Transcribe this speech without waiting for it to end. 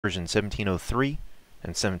version 1703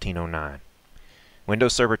 and 1709.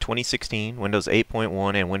 Windows Server 2016, Windows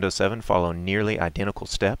 8.1, and Windows 7 follow nearly identical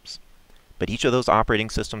steps, but each of those operating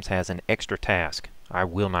systems has an extra task I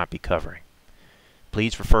will not be covering.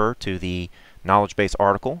 Please refer to the knowledge base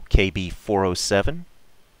article KB 407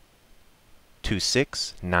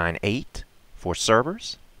 2698 for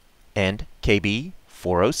servers and KB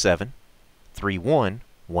 407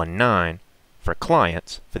 3119 for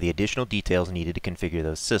clients for the additional details needed to configure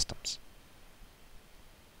those systems.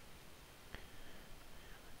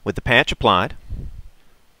 With the patch applied,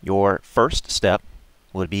 your first step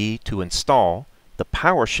would be to install the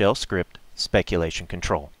PowerShell script speculation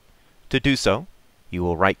control. To do so, you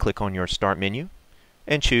will right-click on your Start menu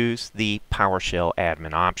and choose the PowerShell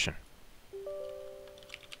admin option.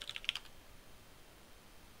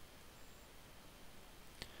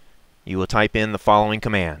 You will type in the following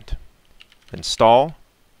command: install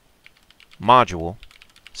module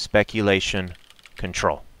speculation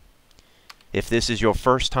control. If this is your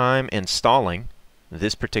first time installing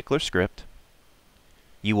this particular script,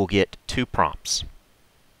 you will get two prompts.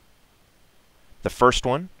 The first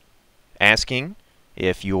one asking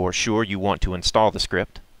if you're sure you want to install the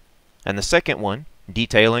script, and the second one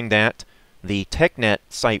detailing that the TechNet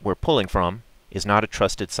site we're pulling from is not a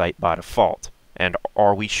trusted site by default, and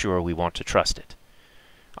are we sure we want to trust it?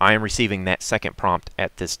 I am receiving that second prompt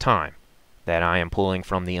at this time, that I am pulling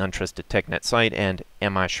from the untrusted TechNet site, and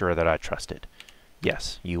am I sure that I trust it?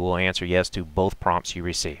 Yes, you will answer yes to both prompts you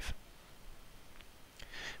receive.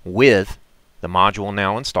 With the module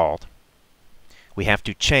now installed, we have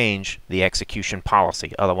to change the execution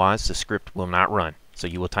policy, otherwise the script will not run. So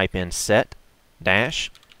you will type in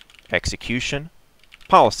set-execution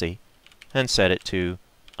policy and set it to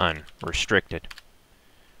unrestricted.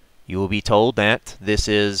 You will be told that this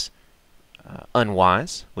is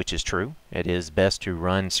unwise, which is true. It is best to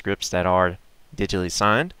run scripts that are digitally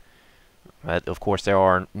signed. But of course, there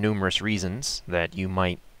are numerous reasons that you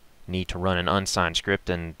might need to run an unsigned script,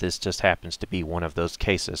 and this just happens to be one of those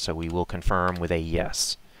cases, so we will confirm with a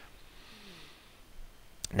yes.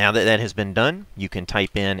 Now that that has been done, you can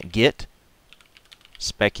type in git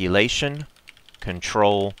speculation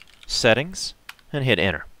control settings and hit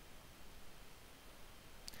enter.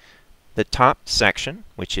 The top section,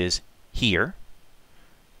 which is here,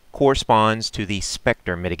 corresponds to the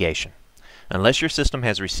Spectre mitigation. Unless your system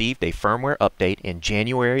has received a firmware update in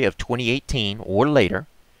January of 2018 or later,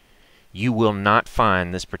 you will not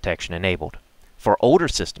find this protection enabled. For older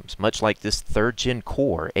systems, much like this 3rd Gen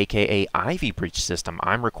Core, aka Ivy Bridge system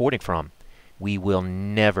I'm recording from, we will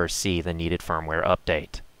never see the needed firmware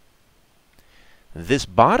update. This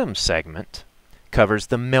bottom segment covers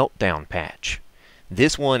the Meltdown patch.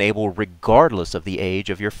 This will enable regardless of the age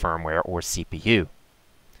of your firmware or CPU.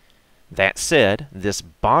 That said, this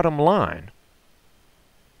bottom line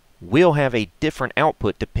will have a different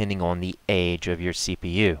output depending on the age of your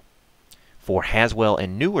CPU. For Haswell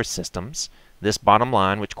and newer systems, this bottom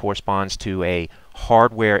line, which corresponds to a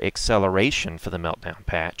hardware acceleration for the Meltdown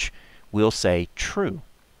patch, will say true.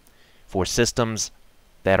 For systems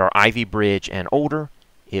that are Ivy Bridge and older,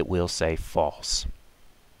 it will say false.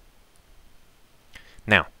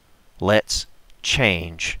 Now, let's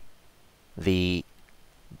change the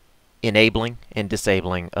enabling and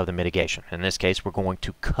disabling of the mitigation. In this case, we're going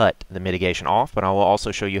to cut the mitigation off, but I will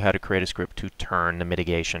also show you how to create a script to turn the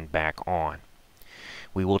mitigation back on.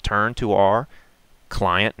 We will turn to our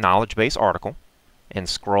client knowledge base article and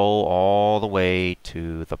scroll all the way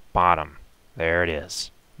to the bottom. There it is.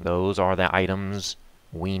 Those are the items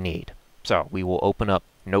we need. So we will open up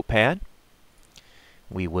Notepad.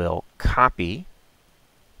 We will copy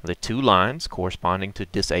the two lines corresponding to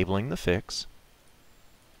disabling the fix.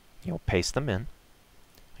 You'll paste them in.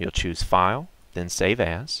 You'll choose File, then Save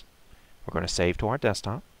As. We're going to save to our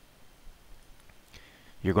desktop.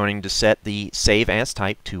 You're going to set the Save As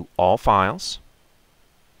type to All Files.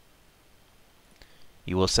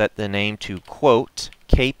 You will set the name to quote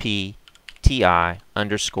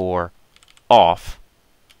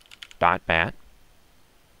kpti_off.bat,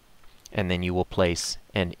 and then you will place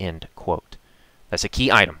an end quote. That's a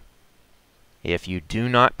key item. If you do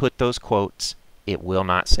not put those quotes, it will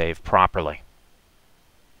not save properly.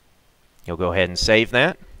 You'll go ahead and save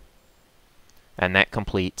that, and that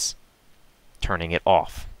completes turning it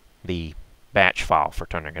off, the batch file for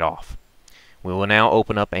turning it off. We will now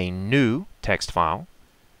open up a new text file,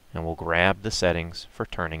 and we'll grab the settings for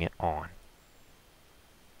turning it on.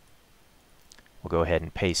 We'll go ahead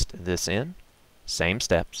and paste this in. Same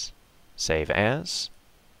steps. Save as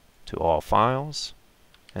to all files,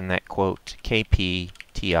 and that quote kpti_on.bat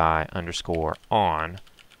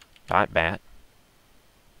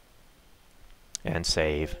and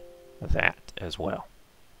save that as well.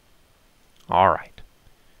 Alright,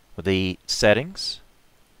 with the settings,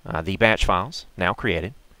 the batch files now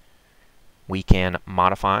created, we can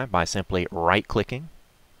modify by simply right-clicking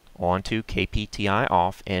onto KPTI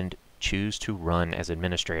off and choose to run as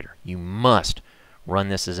administrator. You must run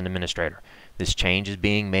this as an administrator. This change is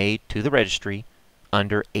being made to the registry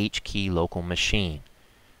under HKey local machine.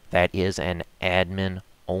 That is an admin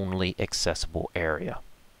only accessible area.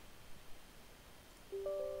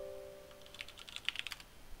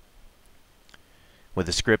 With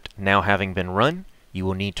the script now having been run, you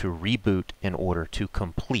will need to reboot in order to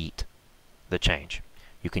complete the change.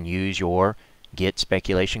 You can use your Git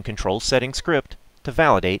speculation control setting script to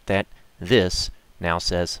validate that this now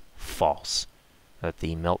says false, that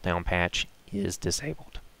the Meltdown patch is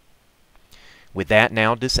disabled. With that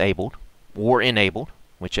now disabled or enabled,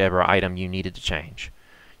 whichever item you needed to change,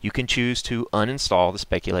 you can choose to uninstall the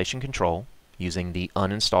speculation control using the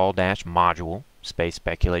uninstall-module space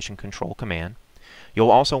speculation control command.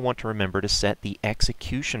 You'll also want to remember to set the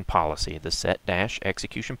execution policy, the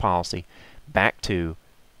set-execution policy, back to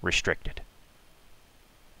restricted.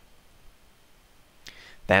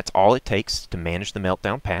 That's all it takes to manage the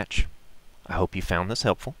Meltdown patch. I hope you found this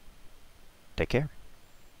helpful. Take care.